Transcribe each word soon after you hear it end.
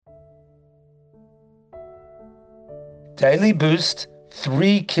Daily Boost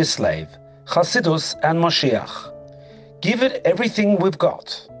 3 Kislev, Chassidus and Moshiach. Give it everything we've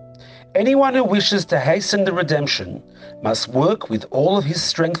got. Anyone who wishes to hasten the redemption must work with all of his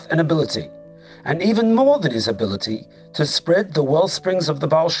strength and ability, and even more than his ability, to spread the wellsprings of the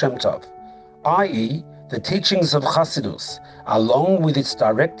Baal Shem Tov, i.e. the teachings of Chassidus, along with its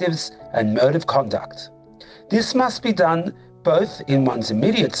directives and mode of conduct. This must be done both in one's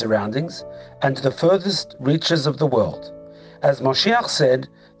immediate surroundings and to the furthest reaches of the world. As Moshiach said,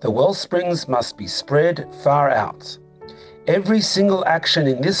 the wellsprings must be spread far out. Every single action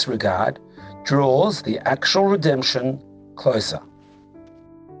in this regard draws the actual redemption closer.